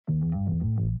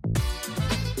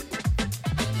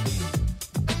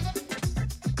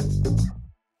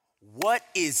What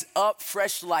is up,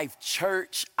 Fresh Life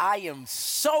Church? I am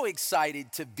so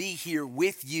excited to be here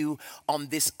with you on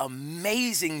this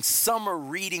amazing summer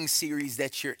reading series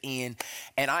that you're in.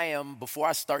 And before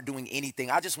I start doing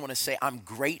anything, I just want to say I'm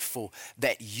grateful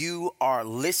that you are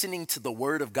listening to the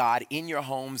Word of God in your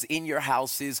homes, in your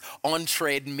houses, on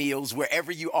treadmills,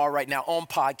 wherever you are right now, on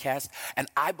podcasts. And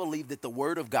I believe that the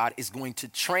Word of God is going to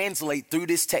translate through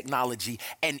this technology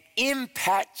and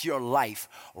impact your life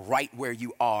right where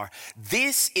you are.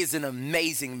 This is an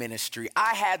amazing ministry.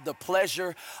 I had the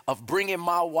pleasure of bringing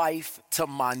my wife to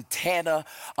Montana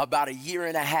about a year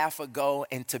and a half ago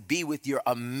and to be with your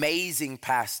amazing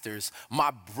pastors,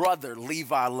 my brother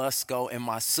Levi Lusko and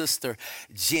my sister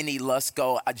Jenny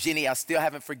Lusko. Jenny, I still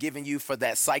haven't forgiven you for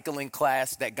that cycling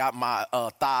class that got my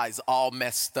thighs all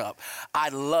messed up. I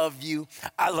love you.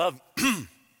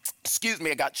 Excuse me,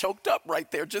 I got choked up right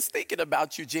there just thinking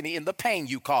about you, Jenny, and the pain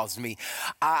you caused me.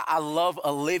 I love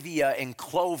Olivia and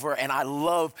Clover, and I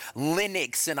love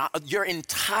Lennox and your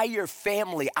entire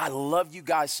family. I love you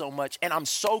guys so much, and I'm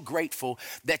so grateful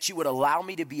that you would allow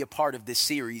me to be a part of this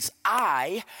series.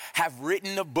 I have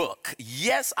written a book.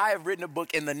 Yes, I have written a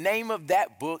book, and the name of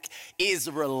that book is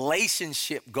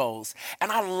Relationship Goals.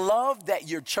 And I love that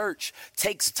your church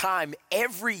takes time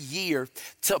every year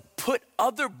to put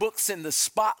other books in the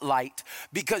spotlight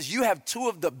because you have two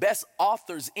of the best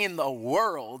authors in the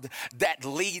world that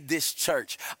lead this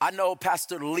church. I know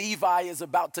Pastor Levi is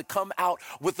about to come out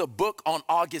with a book on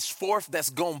August 4th that's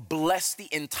going to bless the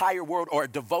entire world, or a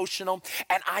devotional.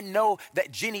 And I know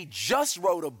that Jenny just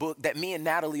wrote a book that me and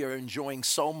Natalie are enjoying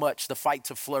so much, The Fight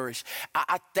to Flourish.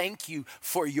 I thank you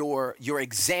for your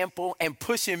example and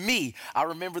pushing me. I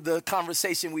remember the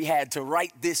conversation we had to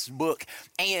write this book,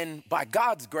 and by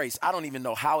God's grace, I don't even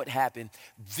know how it happened.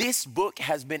 This book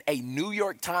has been a New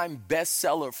York Times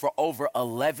bestseller for over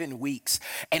 11 weeks.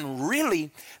 And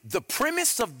really, the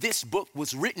premise of this book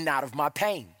was written out of my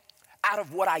pain, out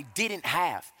of what I didn't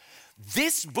have.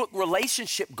 This book,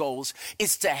 Relationship Goals,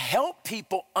 is to help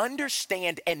people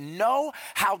understand and know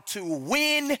how to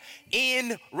win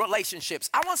in relationships.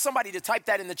 I want somebody to type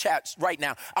that in the chat right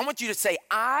now. I want you to say,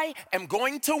 I am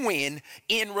going to win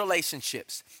in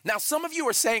relationships. Now, some of you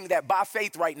are saying that by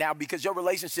faith right now because your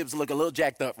relationships look a little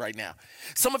jacked up right now.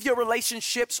 Some of your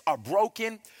relationships are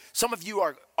broken. Some of you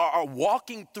are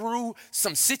walking through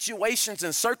some situations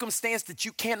and circumstances that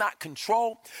you cannot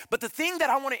control. But the thing that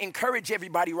I want to encourage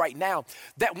everybody right now,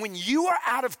 that when you are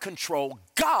out of control,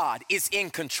 God is in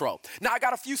control. Now, I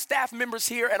got a few staff members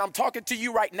here, and I'm talking to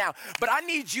you right now, but I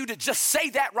need you to just say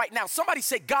that right now. Somebody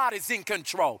say, God is in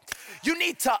control. You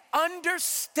need to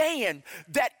understand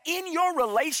that in your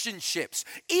relationships,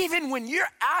 even when you're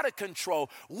out of control,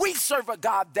 we serve a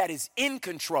God that is in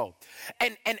control.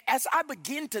 And as I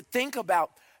begin to think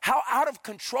about how out of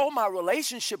control my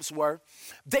relationships were,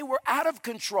 they were out of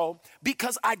control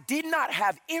because I did not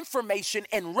have information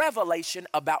and revelation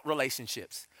about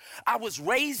relationships. I was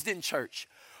raised in church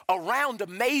around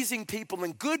amazing people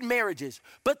and good marriages,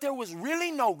 but there was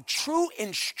really no true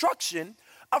instruction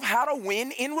of how to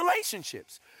win in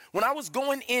relationships. When I was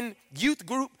going in youth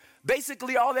group,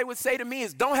 basically all they would say to me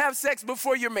is, don't have sex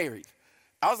before you're married.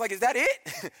 I was like, is that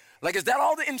it? Like, is that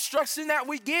all the instruction that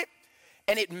we get?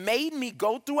 And it made me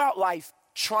go throughout life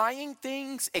trying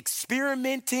things,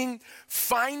 experimenting,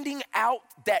 finding out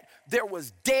that there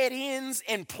was dead ends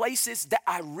in places that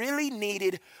I really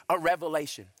needed a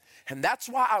revelation. And that's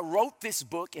why I wrote this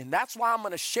book, and that's why I'm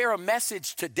going to share a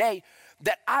message today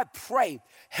that I pray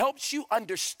helps you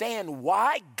understand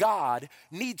why God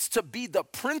needs to be the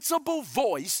principal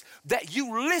voice that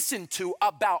you listen to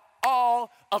about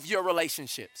all of your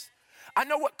relationships. I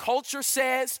know what culture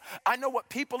says. I know what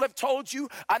people have told you.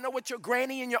 I know what your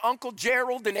granny and your Uncle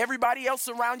Gerald and everybody else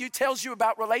around you tells you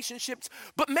about relationships.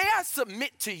 But may I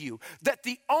submit to you that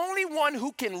the only one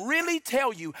who can really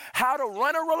tell you how to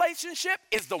run a relationship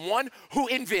is the one who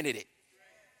invented it.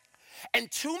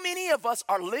 And too many of us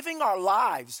are living our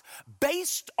lives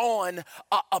based on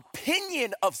an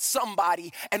opinion of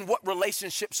somebody and what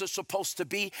relationships are supposed to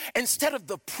be, instead of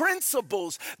the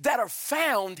principles that are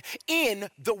found in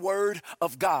the Word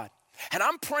of God. And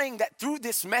I'm praying that through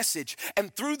this message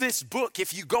and through this book,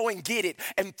 if you go and get it,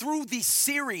 and through these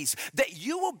series, that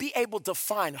you will be able to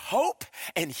find hope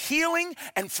and healing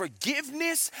and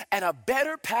forgiveness and a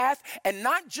better path, and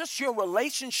not just your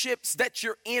relationships that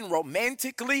you're in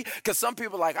romantically, because some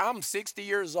people are like, I'm 60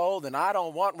 years old and I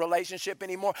don't want relationship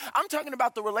anymore. I'm talking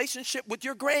about the relationship with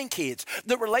your grandkids,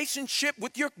 the relationship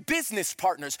with your business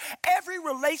partners. Every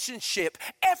relationship,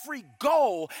 every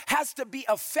goal has to be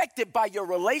affected by your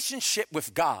relationship relationship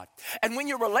with God. And when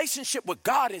your relationship with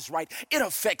God is right, it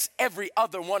affects every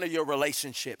other one of your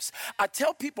relationships. I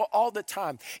tell people all the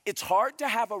time, it's hard to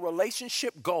have a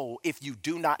relationship goal if you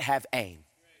do not have aim.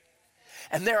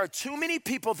 And there are too many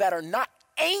people that are not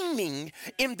aiming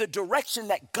in the direction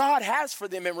that God has for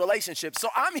them in relationships. So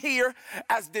I'm here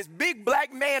as this big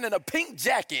black man in a pink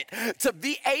jacket to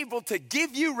be able to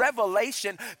give you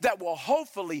revelation that will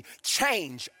hopefully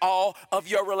change all of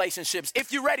your relationships.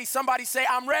 If you're ready, somebody say,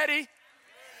 I'm ready.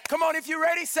 Come on, if you're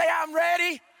ready, say, I'm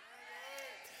ready.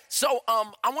 So I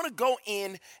want to go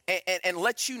in and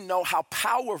let you know how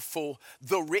powerful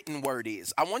the written word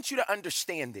is. I want you to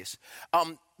understand this.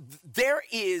 There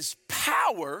is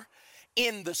power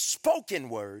in the spoken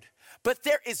word, but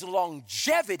there is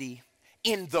longevity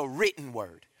in the written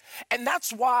word. And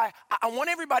that's why I want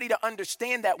everybody to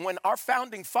understand that when our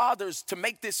founding fathers to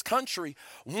make this country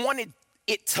wanted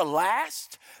it to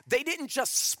last, they didn't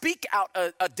just speak out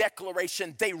a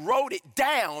declaration, they wrote it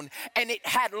down and it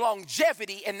had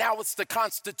longevity, and now it's the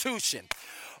Constitution.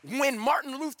 When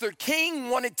Martin Luther King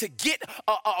wanted to get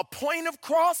a point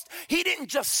across, he didn't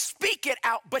just speak it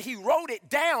out, but he wrote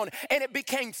it down, and it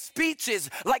became speeches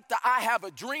like the I Have a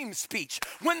Dream speech.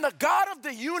 When the God of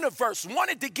the universe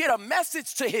wanted to get a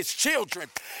message to his children,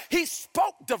 he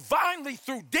spoke divinely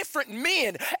through different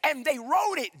men, and they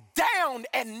wrote it down,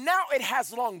 and now it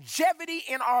has longevity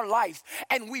in our life,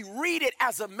 and we read it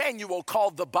as a manual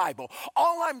called the Bible.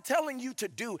 All I'm telling you to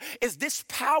do is this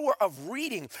power of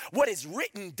reading what is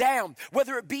written down,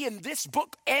 whether it be in this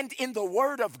book and in the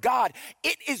Word of God.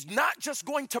 It is not just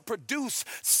going to produce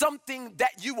something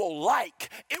that you will like,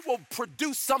 it will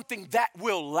produce something that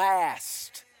will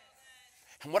last.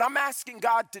 And what I'm asking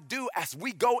God to do as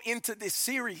we go into this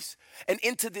series and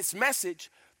into this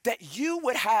message, that you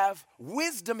would have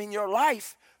wisdom in your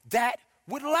life that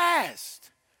would last.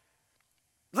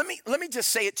 Let me just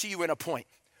say it to you in a point.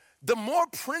 The more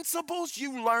principles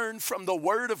you learn from the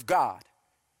Word of God,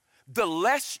 the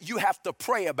less you have to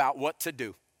pray about what to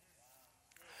do.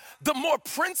 The more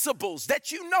principles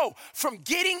that you know from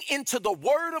getting into the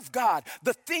Word of God,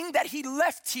 the thing that He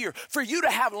left here for you to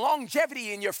have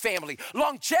longevity in your family,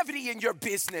 longevity in your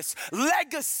business,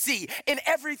 legacy in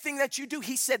everything that you do.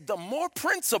 He said the more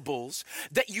principles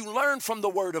that you learn from the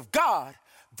Word of God,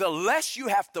 the less you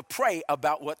have to pray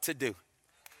about what to do.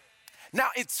 Now,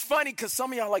 it's funny because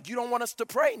some of y'all are like, you don't want us to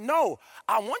pray? No,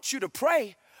 I want you to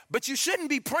pray. But you shouldn't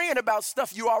be praying about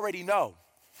stuff you already know.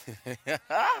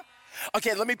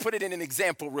 Okay, let me put it in an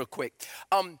example real quick.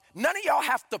 None of y'all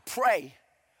have to pray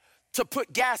to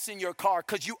put gas in your car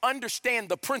because you understand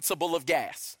the principle of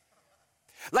gas.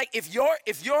 Like if your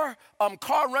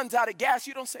car runs out of gas,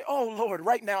 you don't say, oh Lord,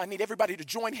 right now I need everybody to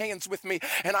join hands with me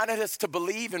and I need us to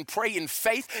believe and pray in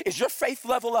faith. Is your faith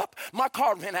level up? My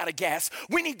car ran out of gas.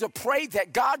 We need to pray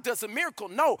that God does a miracle.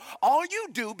 No, all you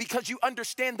do, because you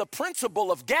understand the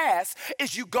principle of gas,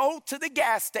 is you go to the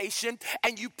gas station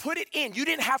and you put it in. You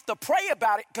didn't have to pray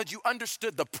about it because you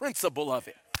understood the principle of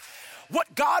it.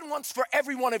 What God wants for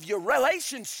every one of your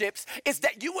relationships is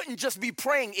that you wouldn't just be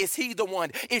praying, is he the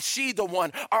one? Is she the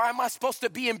one? Or am I supposed to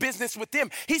be in business with them?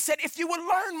 He said, if you would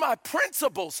learn my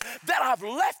principles that I've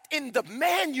left in the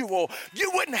manual,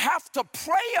 you wouldn't have to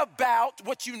pray about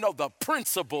what you know the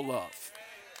principle of.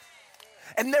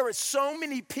 And there are so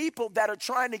many people that are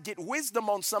trying to get wisdom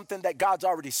on something that God's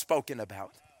already spoken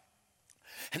about.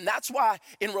 And that's why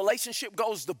in Relationship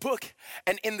Goals, the book,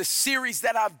 and in the series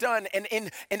that I've done, and in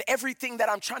everything that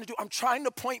I'm trying to do, I'm trying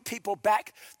to point people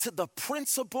back to the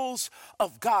principles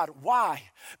of God. Why?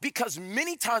 Because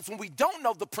many times when we don't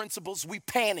know the principles, we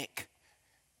panic.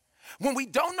 When we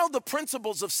don't know the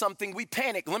principles of something, we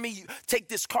panic. Let me take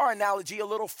this car analogy a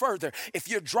little further. If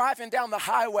you're driving down the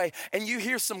highway and you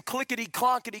hear some clickety,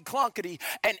 clonkety, clonkety,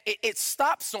 and it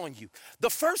stops on you,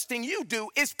 the first thing you do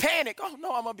is panic. Oh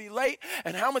no, I'm gonna be late.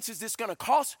 And how much is this gonna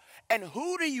cost? And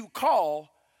who do you call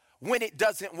when it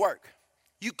doesn't work?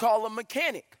 You call a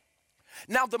mechanic.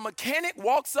 Now, the mechanic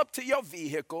walks up to your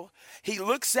vehicle, he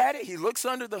looks at it, he looks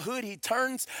under the hood, he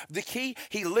turns the key,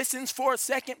 he listens for a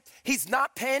second. He's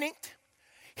not panicked,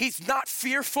 he's not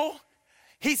fearful,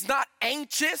 he's not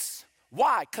anxious.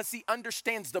 Why? Because he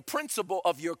understands the principle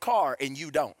of your car and you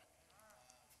don't.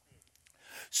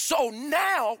 So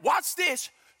now, watch this.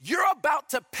 You're about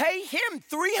to pay him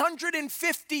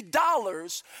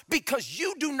 $350 because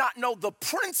you do not know the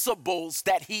principles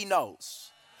that he knows.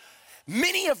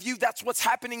 Many of you, that's what's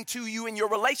happening to you in your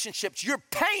relationships. You're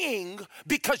paying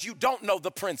because you don't know the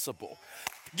principle.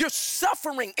 You're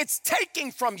suffering. It's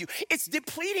taking from you. It's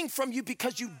depleting from you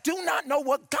because you do not know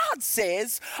what God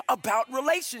says about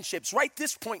relationships. Write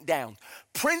this point down.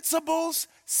 Principles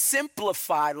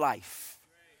simplify life.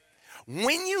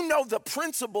 when you know the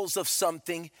principles of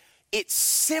something, it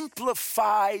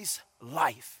simplifies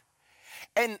life.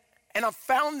 And I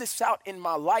found this out in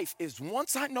my life is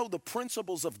once I know the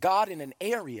principles of God in an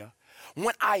area,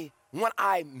 when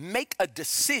I make a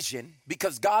decision,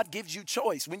 because God gives you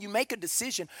choice, when you make a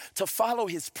decision to follow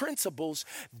his principles,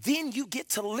 then you get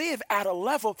to live at a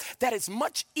level that is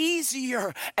much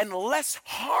easier and less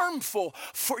harmful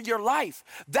for your life.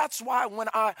 That's why when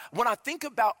I think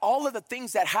about all of the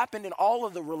things that happened in all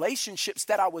of the relationships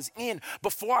that I was in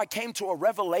before I came to a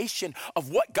revelation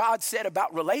of what God said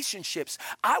about relationships,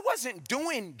 I wasn't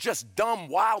doing just dumb,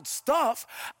 wild stuff.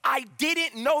 I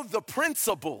didn't know the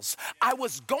principles. I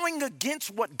was going against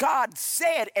what God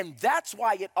said, and that's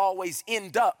why it always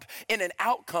ended up in an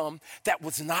outcome that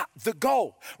was not the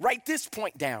goal. Write this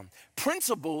point down.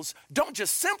 Principles don't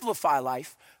just simplify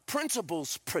life,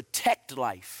 principles protect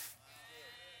life.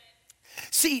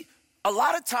 See, a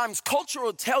lot of times culture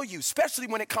will tell you, especially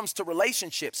when it comes to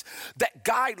relationships, that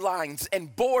guidelines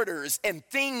and borders and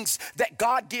things that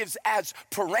God gives as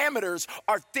parameters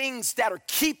are things that are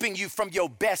keeping you from your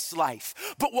best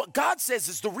life. But what God says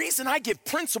is the reason I give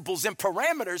principles and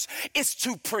parameters is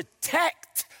to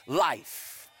protect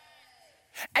life.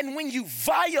 And when you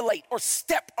violate or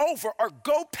step over or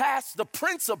go past the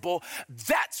principle,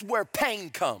 that's where pain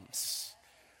comes.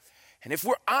 And if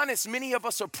we're honest, many of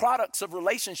us are products of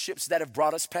relationships that have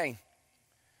brought us pain.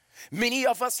 Many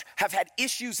of us have had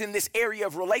issues in this area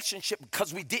of relationship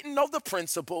because we didn't know the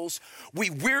principles,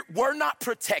 we were not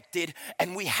protected,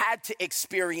 and we had to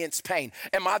experience pain.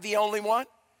 Am I the only one?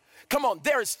 Come on,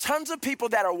 there's tons of people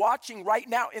that are watching right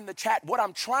now in the chat. What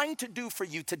I'm trying to do for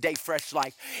you today, Fresh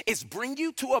Life, is bring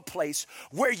you to a place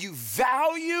where you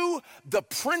value the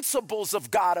principles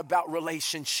of God about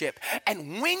relationship.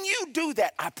 And when you do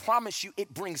that, I promise you,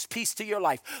 it brings peace to your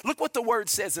life. Look what the word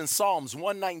says in Psalms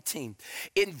 119.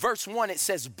 In verse 1, it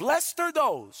says, "Blessed are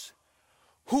those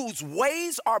whose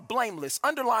ways are blameless."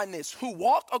 Underline this, who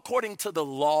walk according to the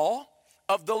law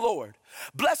of the Lord.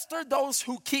 Blessed are those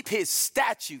who keep his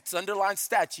statutes, underline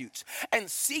statutes, and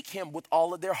seek him with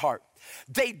all of their heart.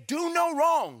 They do no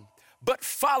wrong, but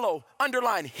follow,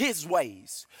 underline, his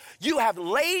ways. You have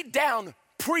laid down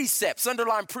precepts,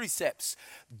 underline precepts,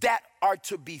 that are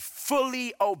to be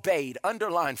fully obeyed,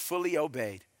 underline fully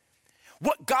obeyed.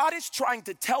 What God is trying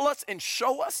to tell us and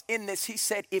show us in this, he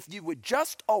said, if you would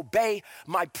just obey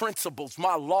my principles,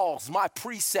 my laws, my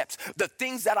precepts, the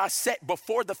things that I set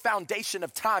before the foundation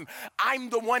of time.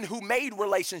 I'm the one who made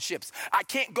relationships. I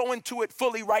can't go into it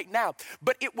fully right now,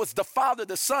 but it was the Father,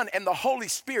 the Son, and the Holy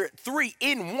Spirit, 3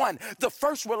 in 1, the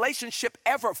first relationship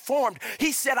ever formed.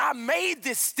 He said, I made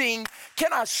this thing.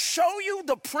 Can I show you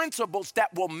the principles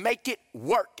that will make it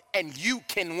work and you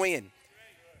can win?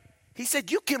 He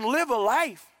said, you can live a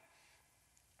life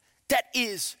that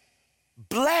is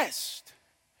blessed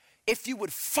if you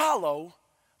would follow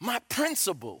my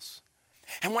principles.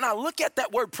 And when I look at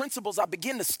that word principles, I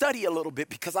begin to study a little bit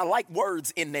because I like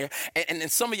words in there. And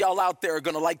some of y'all out there are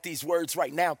going to like these words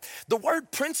right now. The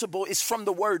word principle is from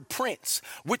the word prince,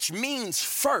 which means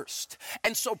first.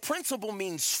 And so principle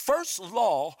means first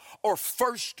law or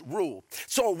first rule.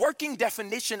 So a working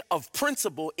definition of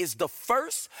principle is the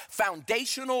first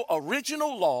foundational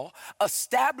original law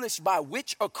established by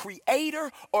which a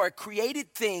creator or a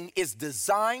created thing is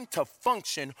designed to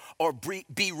function or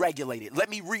be regulated. Let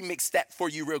me remix that for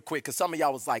you real quick, because some of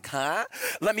y'all was like, huh?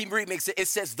 Let me remix it. It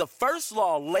says the first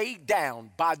law laid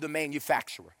down by the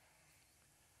manufacturer.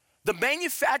 The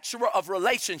manufacturer of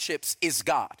relationships is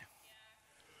God.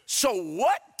 So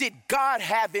what did God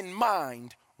have in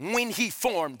mind when he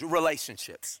formed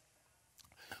relationships?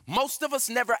 Most of us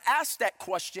never ask that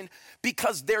question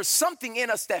because there's something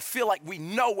in us that feel like we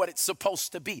know what it's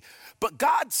supposed to be. But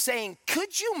God's saying,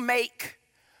 could you make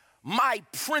my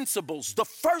principles, the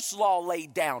first law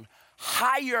laid down,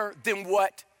 higher than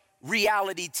what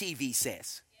reality TV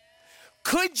says?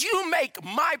 Could you make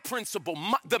my principle,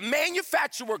 the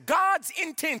manufacturer, God's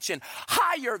intention,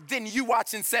 higher than you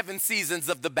watching 7 seasons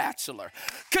of The Bachelor?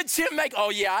 Could you make, oh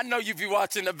yeah, I know you be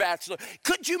watching The Bachelor.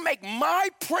 Could you make my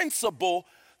principle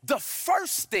the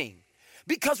first thing?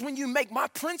 Because when you make my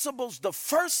principles the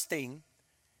first thing,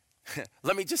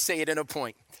 let me just say it in a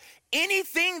point.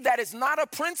 Anything that is not a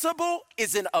principle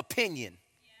is an opinion.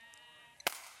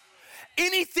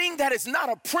 Anything that is not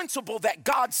a principle that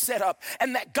God set up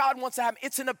and that God wants to have,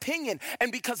 it's an opinion.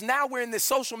 And because now we're in this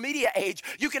social media age,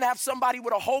 you can have somebody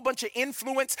with a whole bunch of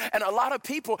influence and a lot of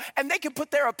people, and they can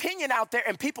put their opinion out there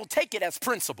and people take it as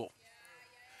principle.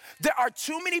 There are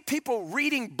too many people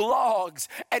reading blogs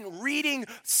and reading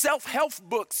self-help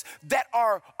books that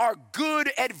are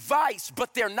good advice,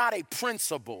 but they're not a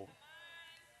principle.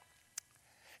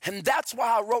 And that's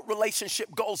why I wrote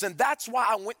relationship goals. And that's why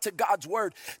I went to God's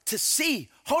word to see,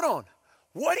 hold on,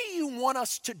 what do you want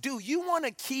us to do? You want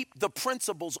to keep the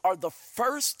principles or the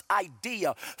first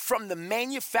idea from the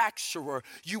manufacturer.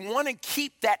 You want to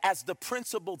keep that as the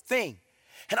principal thing.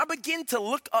 And I begin to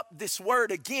look up this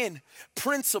word again,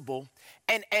 principle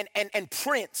and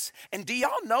prince. And do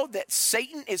y'all know that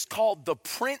Satan is called the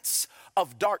prince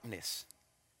of darkness?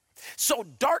 So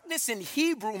darkness in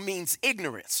Hebrew means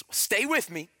ignorance. Stay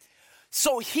with me.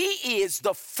 So he is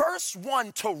the first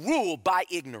one to rule by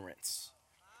ignorance.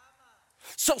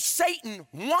 So Satan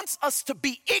wants us to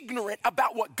be ignorant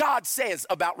about what God says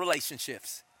about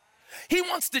relationships. He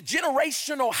wants the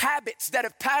generational habits that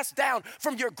have passed down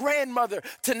from your grandmother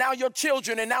to now your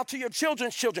children and now to your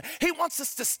children's children. He wants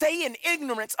us to stay in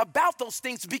ignorance about those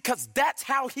things because that's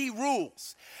how he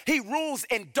rules. He rules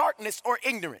in darkness or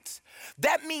ignorance.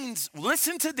 That means,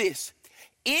 listen to this,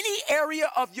 any area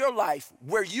of your life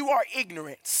where you are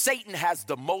ignorant, Satan has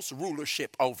the most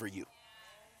rulership over you.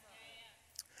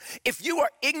 If you are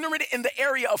ignorant in the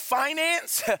area of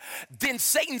finance, then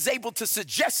Satan's able to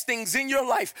suggest things in your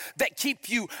life that keep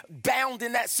you bound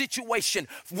in that situation.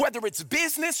 Whether it's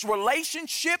business,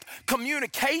 relationship,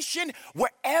 communication,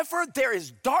 wherever there is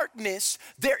darkness,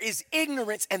 there is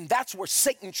ignorance, and that's where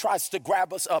Satan tries to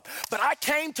grab us up. But I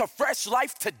came to Fresh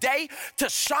Life today to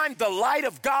shine the light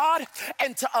of God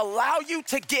and to allow you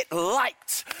to get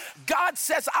light. God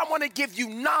says, I want to give you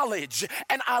knowledge,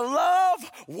 and I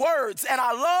love words, and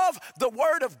I love the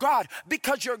word of God,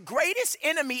 because your greatest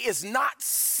enemy is not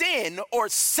sin or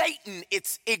Satan,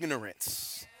 it's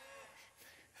ignorance.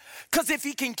 Because if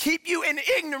he can keep you in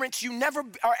ignorance, you never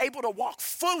are able to walk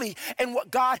fully in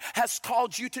what God has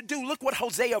called you to do. Look what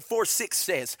Hosea 4:6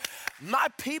 says. My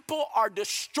people are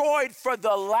destroyed for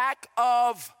the lack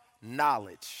of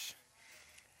knowledge.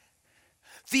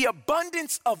 The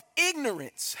abundance of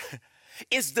ignorance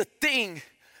is the thing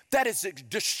that is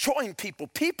destroying people.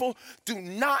 People do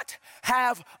not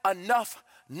have enough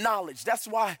knowledge. That's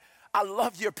why I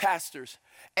love your pastors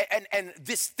and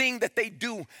this thing that they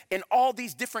do in all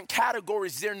these different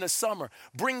categories during the summer.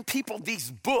 Bring people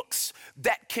these books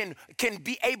that can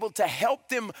be able to help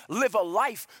them live a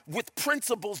life with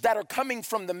principles that are coming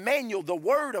from the manual, the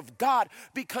word of God,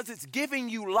 because it's giving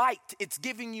you light. It's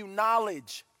giving you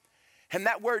knowledge. And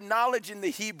that word knowledge in the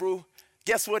Hebrew,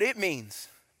 guess what it means?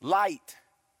 Light.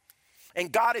 And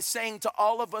God is saying to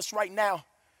all of us right now,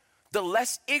 the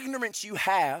less ignorance you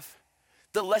have,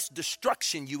 the less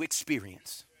destruction you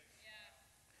experience.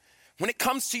 When it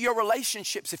comes to your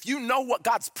relationships, if you know what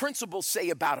God's principles say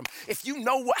about them, if you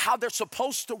know how they're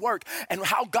supposed to work and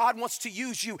how God wants to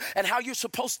use you and how you're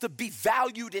supposed to be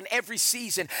valued in every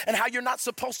season and how you're not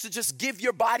supposed to just give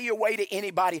your body away to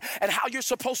anybody and how you're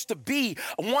supposed to be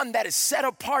one that is set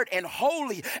apart and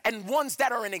holy and ones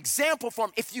that are an example for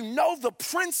them, if you know the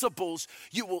principles,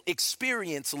 you will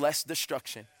experience less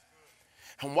destruction.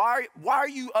 And why are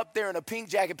you up there in a pink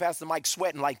jacket, Pastor Mike,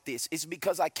 sweating like this? It's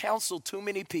because I counsel too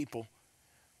many people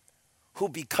who,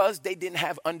 because they didn't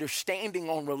have understanding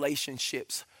on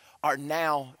relationships, are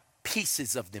now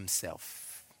pieces of themselves.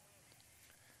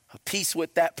 A piece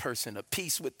with that person, a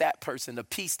piece with that person, a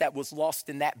piece that was lost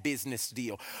in that business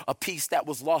deal, a piece that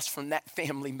was lost from that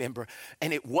family member.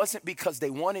 And it wasn't because they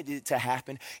wanted it to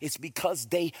happen. It's because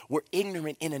they were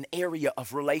ignorant in an area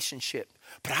of relationship.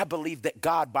 But I believe that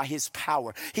God, by his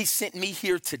power, he sent me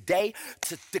here today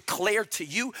to declare to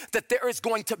you that there is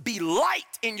going to be light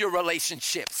in your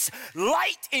relationships,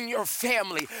 light in your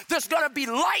family. There's going to be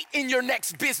light in your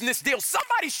next business deal.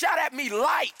 Somebody shout at me,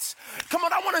 light. Come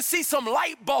on, I want to see some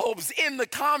light bulbs in the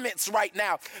comments right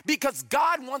now, because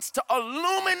God wants to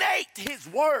illuminate his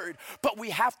word, but we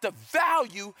have to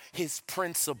value his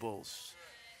principles.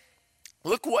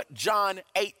 Look what John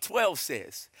 8:12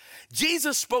 says.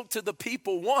 Jesus spoke to the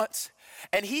people once,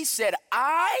 and he said,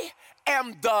 I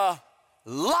am the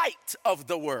light of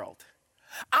the world.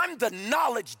 I'm the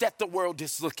knowledge that the world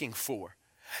is looking for.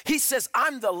 He says,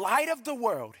 I'm the light of the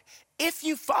world. If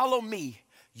you follow me,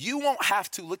 you won't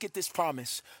have to, look at this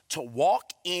promise, to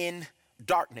walk in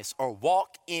darkness or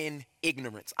walk in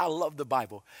ignorance. I love the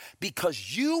Bible,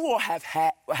 because you will have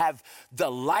the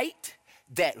light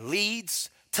that leads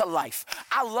to life.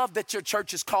 I love that your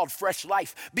church is called Fresh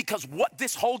Life, because what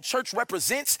this whole church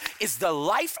represents is the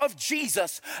life of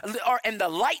Jesus, and the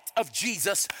light of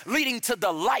Jesus leading to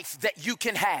the life that you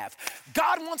can have.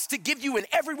 God wants to give you in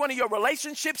every one of your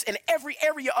relationships, in every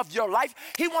area of your life,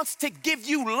 he wants to give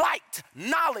you light,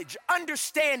 knowledge,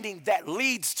 understanding that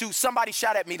leads to, somebody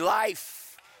shout at me,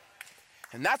 life.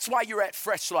 And that's why you're at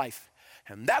Fresh Life.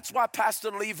 And that's why Pastor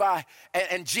Levi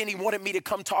and Jenny wanted me to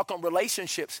come talk on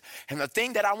relationships. And the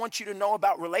thing that I want you to know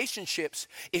about relationships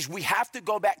is we have to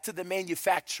go back to the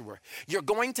manufacturer. You're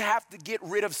going to have to get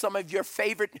rid of some of your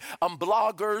favorite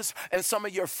bloggers and some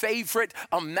of your favorite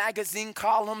magazine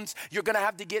columns. You're going to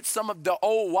have to get some of the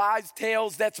old wives'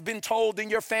 tales that's been told in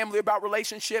your family about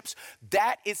relationships.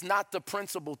 That is not the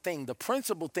principal thing. The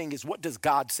principal thing is, what does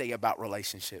God say about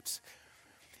relationships?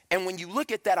 And when you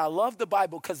look at that, I love the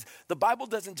Bible, because the Bible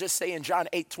doesn't just say in John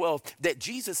 8:12 that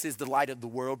Jesus is the light of the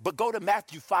world, but go to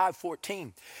Matthew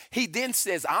 5:14. He then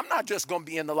says, I'm not just going to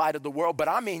be in the light of the world, but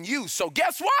I'm in you. So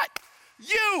guess what?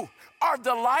 You are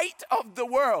the light of the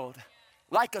world,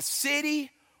 like a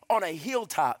city on a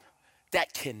hilltop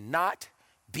that cannot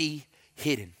be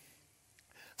hidden.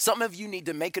 Some of you need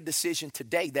to make a decision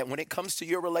today that when it comes to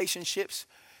your relationships,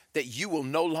 that you will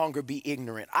no longer be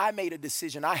ignorant. I made a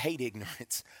decision. I hate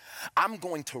ignorance. I'm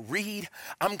going to read.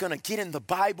 I'm going to get in the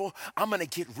Bible. I'm going to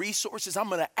get resources. I'm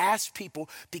going to ask people,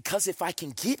 because if I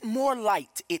can get more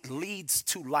light, it leads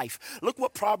to life. Look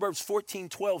what Proverbs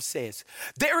 14:12 says.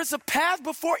 There is a path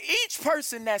before each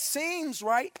person that seems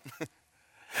right.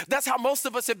 That's how most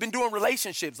of us have been doing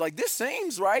relationships. Like, this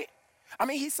seems right. I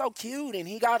mean, he's so cute and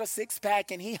he got a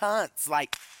six-pack and he hunts.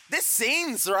 Like, this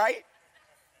seems right.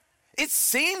 It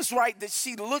seems right that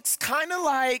she looks kind of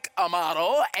like a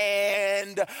model,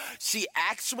 and she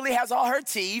actually has all her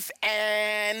teeth,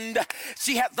 and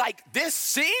she has, like, this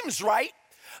seems right.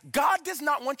 God does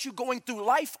not want you going through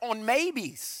life on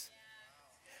maybes.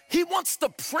 He wants the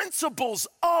principles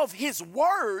of his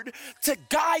word to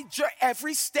guide your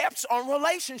every steps on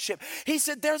relationship. He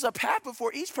said there's a path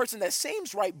before each person that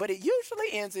seems right, but it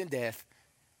usually ends in death.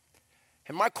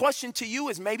 And my question to you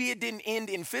is, maybe it didn't end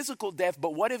in physical death,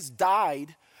 but what if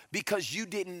died because you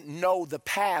didn't know the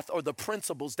path or the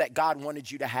principles that God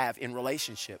wanted you to have in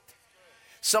relationship?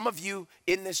 Some of you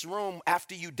in this room,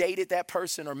 after you dated that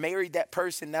person or married that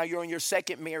person, now you're in your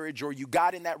second marriage, or you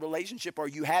got in that relationship, or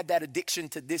you had that addiction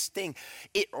to this thing.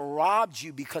 It robbed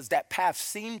you because that path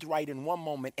seemed right in one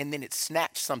moment, and then it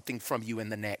snatched something from you in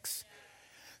the next.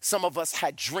 Some of us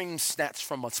had dreams snatched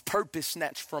from us, purpose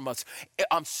snatched from us,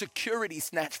 security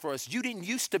snatched for us. You didn't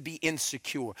used to be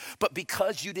insecure, but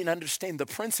because you didn't understand the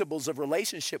principles of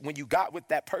relationship, when you got with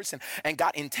that person and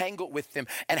got entangled with them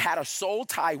and had a soul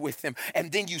tie with them,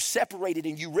 and then you separated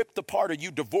and you ripped apart or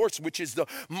you divorced, which is the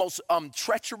most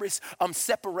treacherous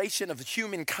separation of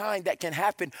humankind that can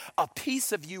happen, a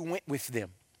piece of you went with them.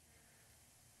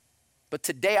 But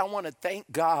today I want to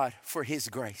thank God for his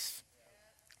grace.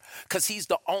 Because he's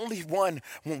the only one,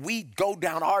 when we go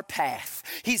down our path,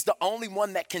 he's the only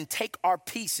one that can take our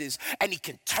pieces and he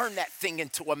can turn that thing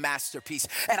into a masterpiece.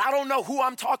 And I don't know who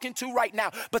I'm talking to right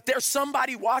now, but there's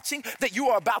somebody watching that you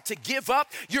are about to give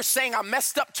up. You're saying, I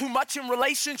messed up too much in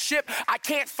relationship. I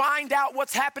can't find out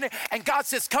what's happening. And God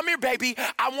says, come here, baby.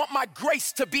 I want my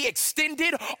grace to be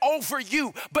extended over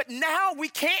you. But now we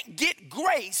can't get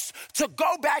grace to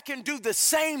go back and do the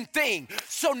same thing.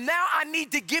 So now I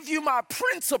need to give you my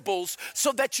principles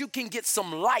so that you can get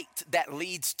some light that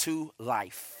leads to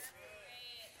life.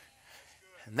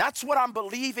 And that's what I'm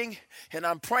believing, and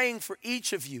I'm praying for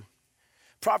each of you.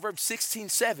 Proverbs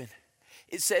 16:7,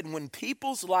 it said, when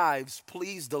people's lives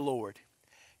please the Lord,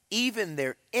 even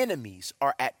their enemies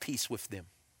are at peace with them.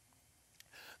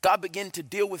 God began to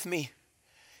deal with me.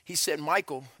 He said,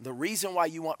 Michael, the reason why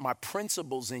you want my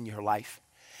principles in your life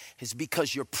is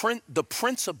because the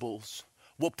principles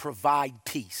will provide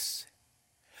peace.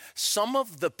 Some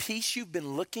of the peace you've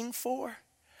been looking for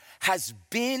has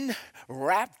been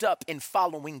wrapped up in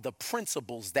following the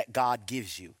principles that God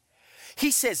gives you.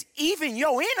 He says, even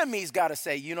your enemies got to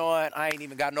say, you know what, I ain't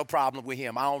even got no problem with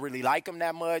him. I don't really like him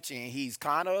that much, and he's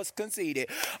kind of conceited,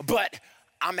 but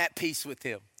I'm at peace with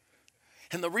him.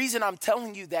 And the reason I'm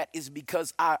telling you that is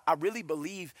because I really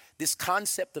believe this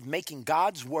concept of making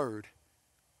God's word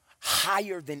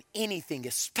higher than anything,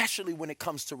 especially when it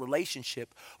comes to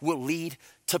relationship, will lead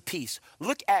to peace.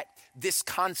 Look at this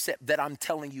concept that I'm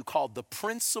telling you called the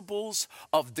principles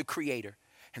of the Creator.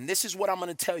 And this is what I'm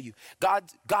going to tell you. God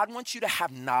wants you to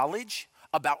have knowledge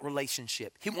about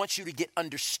relationship. He wants you to get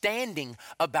understanding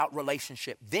about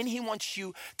relationship. Then he wants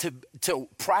you to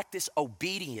practice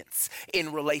obedience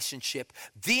in relationship.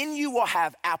 Then you will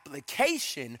have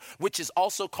application, which is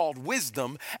also called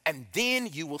wisdom, and then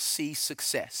you will see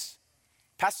success.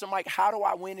 Pastor Mike, how do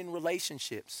I win in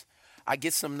relationships? I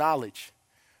get some knowledge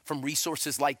from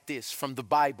resources like this, from the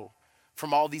Bible,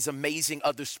 from all these amazing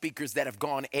other speakers that have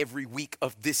gone every week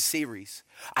of this series.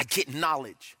 I get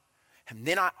knowledge. And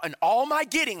then in all my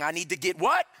getting, I need to get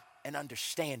what? An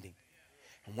understanding.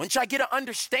 And once I get an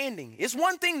understanding, it's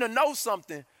one thing to know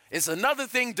something. It's another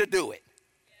thing to do it.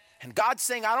 And God's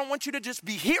saying, I don't want you to just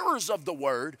be hearers of the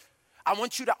word. I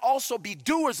want you to also be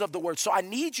doers of the word. So I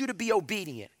need you to be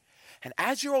obedient. And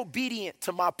as you're obedient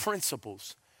to my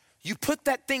principles, you put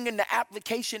that thing in the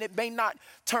application. It may not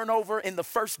turn over in the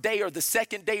first day or the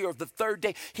second day or the third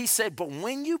day. He said, but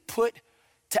when you put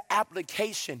to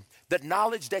application the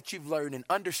knowledge that you've learned and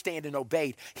understand and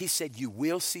obeyed, he said, you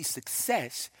will see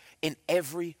success in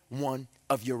every one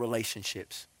of your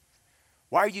relationships.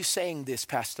 Why are you saying this,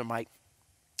 Pastor Mike?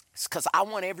 It's because I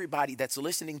want everybody that's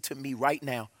listening to me right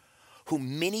now, who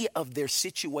many of their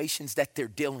situations that they're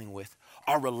dealing with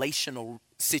are relational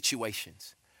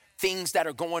situations. Things that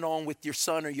are going on with your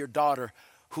son or your daughter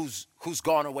who's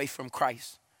gone away from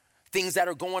Christ. Things that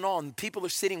are going on. People are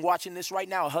sitting watching this right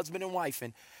now, a husband and wife,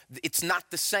 and it's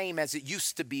not the same as it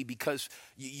used to be because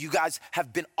you guys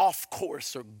have been off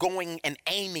course or going and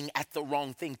aiming at the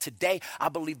wrong thing. Today, I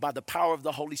believe by the power of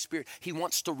the Holy Spirit, he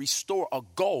wants to restore a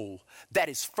goal that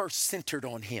is first centered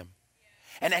on him.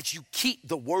 And as you keep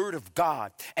the word of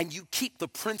God and you keep the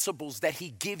principles that he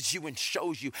gives you and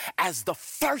shows you as the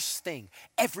first thing,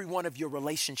 every one of your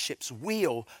relationships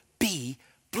will be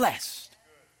blessed.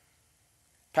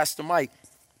 Pastor Mike,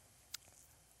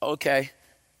 okay,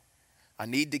 I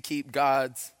need to keep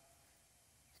God's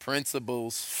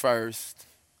principles first.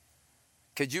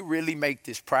 Could you really make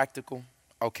this practical?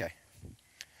 Okay.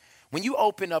 When you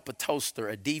open up a toaster,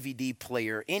 a DVD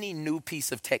player, any new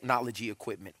piece of technology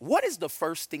equipment, what is the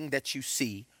first thing that you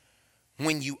see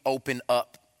when you open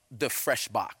up the fresh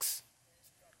box?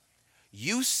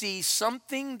 You see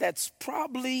something that's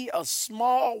probably a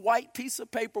small white piece of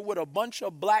paper with a bunch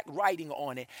of black writing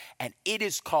on it, and it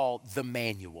is called the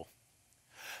manual.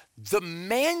 The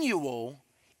manual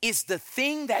is the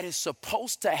thing that is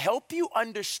supposed to help you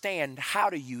understand how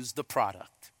to use the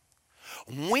product.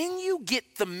 When you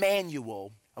get the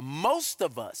manual, most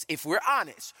of us, if we're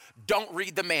honest, don't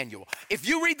read the manual. If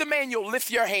you read the manual,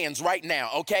 lift your hands right now,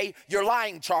 okay? You're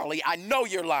lying, Charlie. I know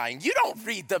you're lying. You don't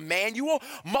read the manual.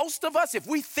 Most of us, if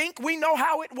we think we know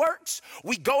how it works,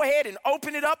 we go ahead and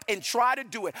open it up and try to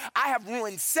do it. I have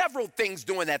ruined several things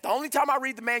doing that. The only time I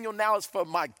read the manual now is for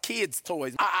my kids'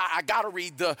 toys. I got to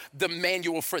read the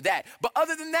manual for that. But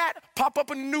other than that, pop up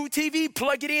a new TV,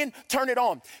 plug it in, turn it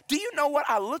on. Do you know what?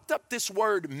 I looked up this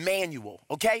word manual,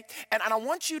 okay? And I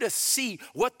want you to see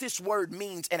what this word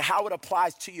means and how it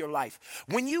applies to your life.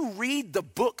 When you read the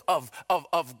book of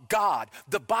God,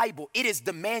 the Bible, it is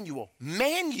the manual.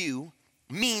 Manu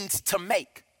means to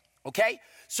make, okay?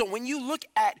 So when you look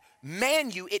at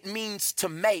manu, it means to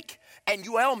make, and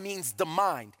ul means the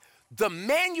mind. The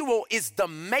manual is the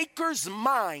maker's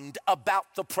mind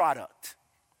about the product.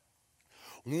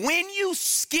 When you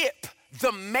skip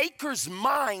the maker's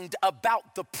mind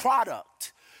about the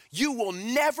product, you will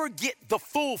never get the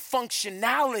full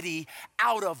functionality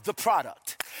out of the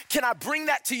product. Can I bring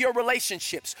that to your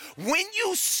relationships? When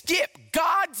you skip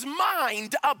God's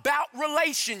mind about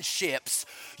relationships,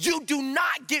 you do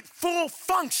not get full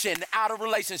function out of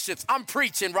relationships. I'm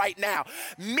preaching right now.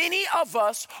 Many of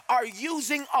us are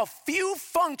using a few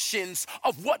functions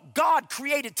of what God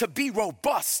created to be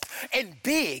robust and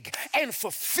big and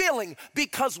fulfilling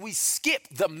because we skip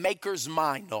the maker's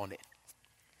mind on it.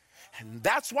 And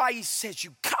that's why he says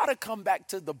you gotta come back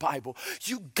to the Bible.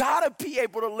 You gotta be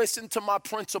able to listen to my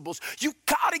principles. You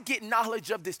gotta get knowledge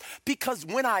of this, because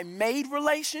when I made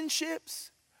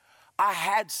relationships, I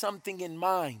had something in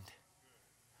mind.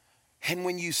 And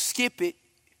when you skip it,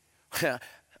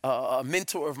 a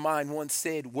mentor of mine once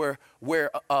said, where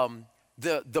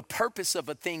the purpose of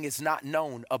a thing is not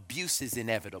known, abuse is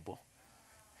inevitable.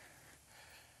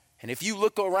 And if you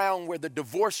look around where the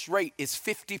divorce rate is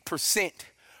 50%,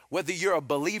 whether you're a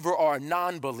believer or a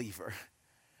non-believer,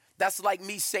 that's like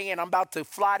me saying I'm about to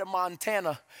fly to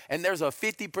Montana and there's a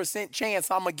 50%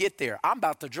 chance I'm gonna get there. I'm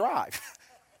about to drive.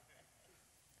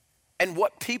 And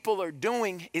what people are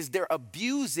doing is they're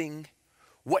abusing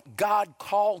what God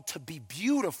called to be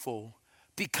beautiful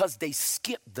because they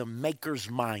skip the maker's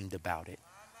mind about it.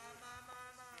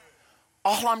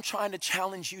 All I'm trying to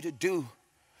challenge you to do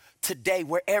today,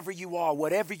 wherever you are,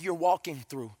 whatever you're walking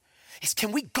through, is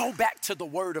can we go back to the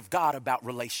word of God about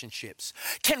relationships?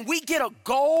 Can we get a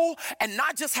goal and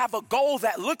not just have a goal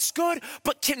that looks good,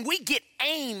 but can we get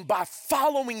aim by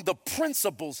following the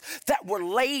principles that were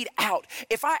laid out.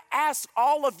 If I ask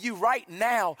all of you right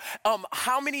now,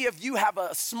 how many of you have a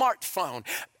smartphone?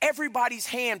 Everybody's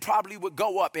hand probably would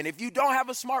go up. And if you don't have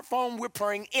a smartphone, we're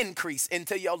praying increase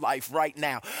into your life right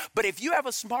now. But if you have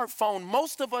a smartphone,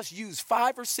 most of us use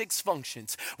 5 or 6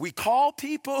 functions. We call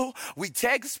people, we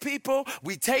text people,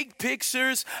 we take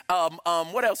pictures.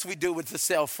 What else we do with the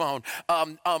cell phone?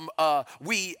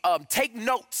 We take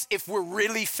notes if we're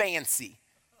really fancy.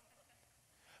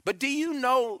 But do you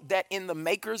know that in the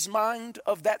maker's mind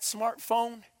of that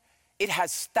smartphone, it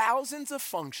has thousands of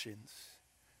functions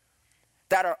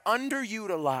that are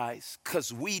underutilized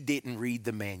because we didn't read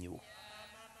the manual?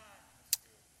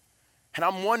 And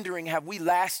I'm wondering, have we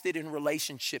lasted in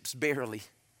relationships barely?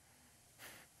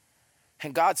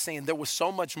 And God's saying there was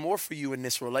so much more for you in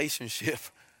this relationship.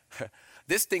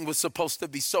 This thing was supposed to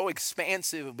be so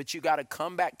expansive, but you got to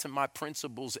come back to my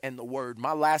principles and the word.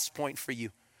 My last point for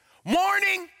you.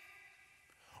 Warning!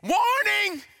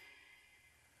 Warning!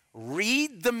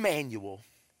 Read the manual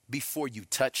before you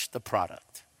touch the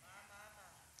product.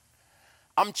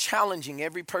 I'm challenging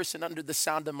every person under the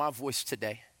sound of my voice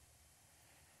today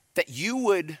that you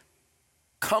would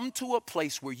come to a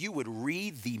place where you would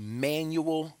read the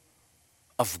manual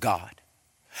of God.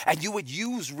 And you would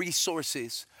use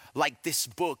resources like this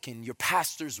book and your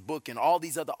pastor's book and all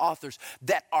these other authors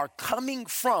that are coming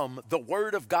from the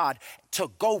Word of God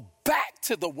to go back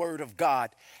to the Word of God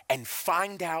and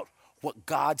find out what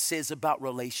God says about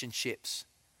relationships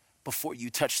before you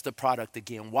touch the product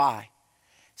again. Why?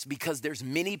 It's because there's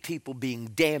many people being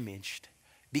damaged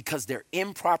because they're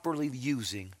improperly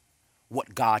using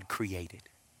what God created.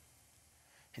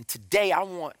 And today I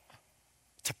want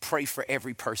to pray for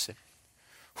every person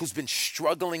who's been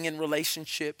struggling in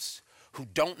relationships, who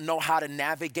don't know how to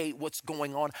navigate what's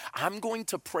going on. I'm going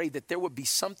to pray that there would be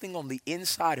something on the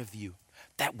inside of you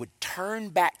that would turn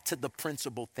back to the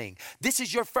principal thing. This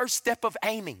is your first step of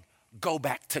aiming. Go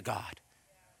back to God.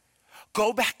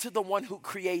 Go back to the one who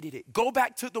created it. Go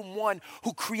back to the one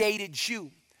who created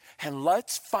you. And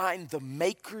let's find the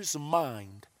maker's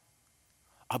mind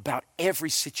about every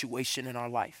situation in our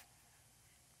life.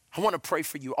 I want to pray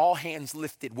for you, all hands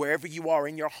lifted, wherever you are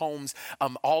in your homes,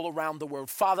 all around the world.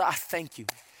 Father, I thank you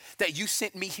that you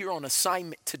sent me here on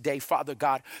assignment today, Father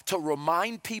God, to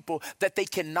remind people that they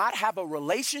cannot have a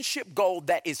relationship goal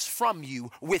that is from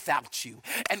you without you.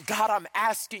 And God, I'm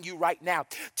asking you right now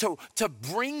to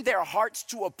bring their hearts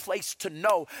to a place to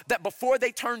know that before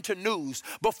they turn to news,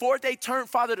 before they turn,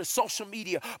 Father, to social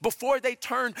media, before they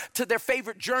turn to their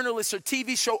favorite journalist or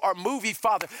TV show or movie,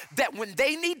 Father, that when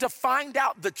they need to find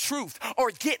out the truth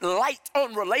or get light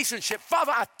on relationship,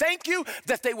 Father, I thank you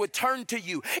that they would turn to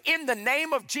you. In the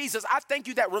name of Jesus, I thank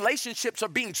you that relationships are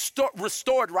being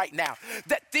restored right now,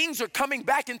 that things are coming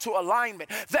back into alignment,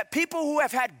 that people who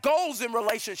have had goals in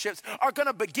relationships are going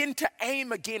to begin to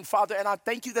aim again, Father. And I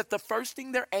thank you that the first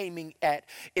thing they're aiming at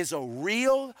is a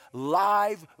real,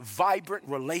 live, vibrant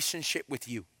relationship with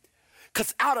you.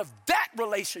 Because out of that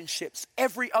relationships,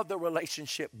 every other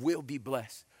relationship will be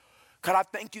blessed. God, I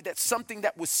thank you that something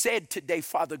that was said today,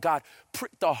 Father God,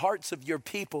 pricked the hearts of your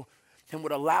people and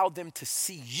would allow them to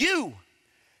see you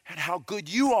and how good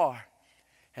you are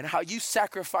and how you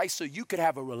sacrificed so you could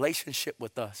have a relationship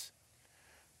with us.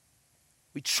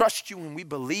 We trust you and we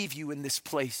believe you in this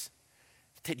place,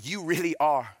 that you really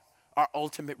are our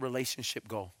ultimate relationship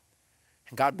goal.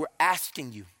 And God, we're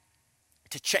asking you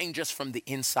to change us from the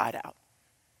inside out.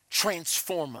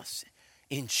 Transform us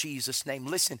in Jesus' name.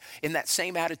 Listen, in that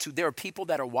same attitude, there are people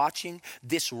that are watching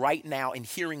this right now and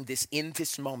hearing this in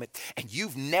this moment, and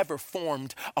you've never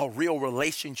formed a real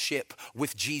relationship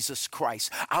with Jesus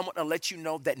Christ. I want to let you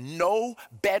know that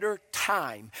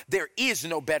there is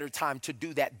no better time to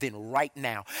do that than right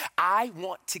now. I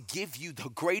want to give you the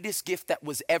greatest gift that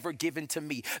was ever given to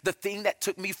me. The thing that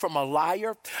took me from a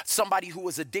liar, somebody who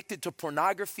was addicted to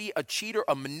pornography, a cheater,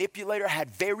 a manipulator,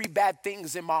 had very bad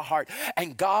things in my heart.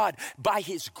 And God, by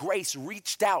his grace,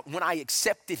 reached out when I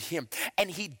accepted him.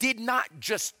 And he did not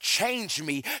just change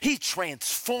me, he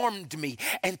transformed me.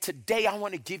 And today I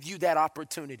want to give you that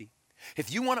opportunity.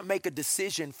 If you want to make a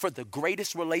decision for the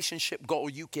greatest relationship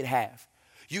goal you could have,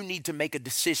 you need to make a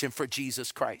decision for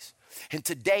Jesus Christ. And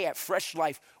today at Fresh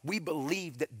Life, we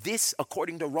believe that this,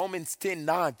 according to Romans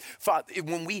 10:9,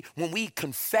 when we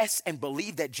confess and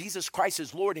believe that Jesus Christ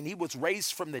is Lord and he was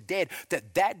raised from the dead,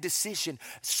 that decision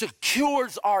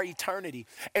secures our eternity.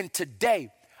 And today,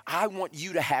 I want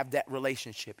you to have that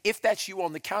relationship. If that's you,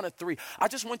 on the count of 3, I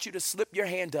just want you to slip your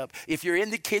hand up. If you're in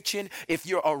the kitchen, if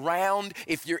you're around,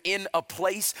 if you're in a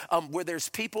place where there's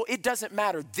people, it doesn't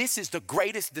matter. This is the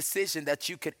greatest decision that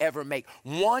you could ever make.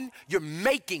 1, you're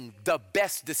making the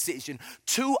best decision.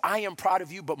 2, I am proud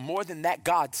of you, but more than that,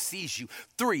 God sees you.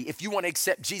 3, if you want to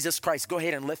accept Jesus Christ, go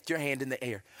ahead and lift your hand in the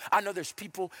air. I know there's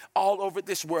people all over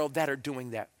this world that are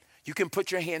doing that. You can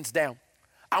put your hands down.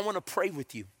 I want to pray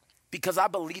with you, because I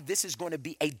believe this is going to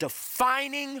be a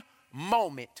defining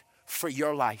moment for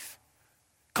your life.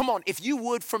 Come on, if you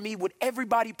would for me, would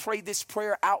everybody pray this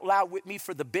prayer out loud with me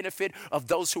for the benefit of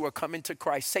those who are coming to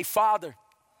Christ? Say, Father,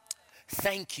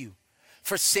 thank you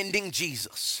for sending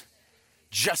Jesus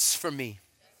just for me.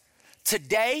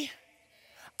 Today,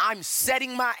 I'm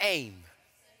setting my aim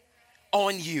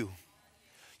on you.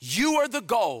 You are the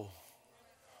goal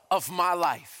of my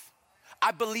life.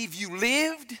 I believe you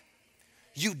lived,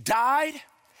 you died,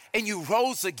 and you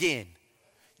rose again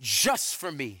just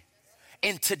for me.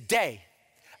 And today,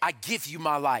 I give you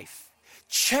my life.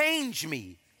 Change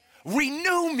me,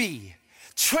 renew me,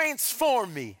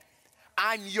 transform me.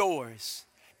 I'm yours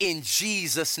in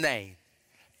Jesus' name.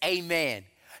 Amen.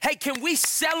 Hey, can we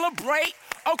celebrate?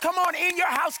 Oh, come on, in your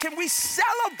house, can we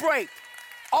celebrate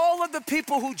all of the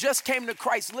people who just came to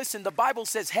Christ? Listen, the Bible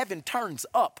says heaven turns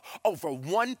up over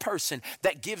one person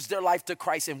that gives their life to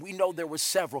Christ, and we know there were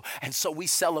several, and so we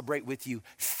celebrate with you.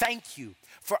 Thank you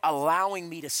for allowing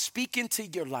me to speak into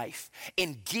your life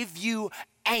and give you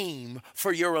aim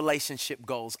for your relationship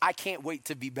goals. I can't wait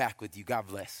to be back with you. God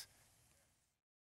bless.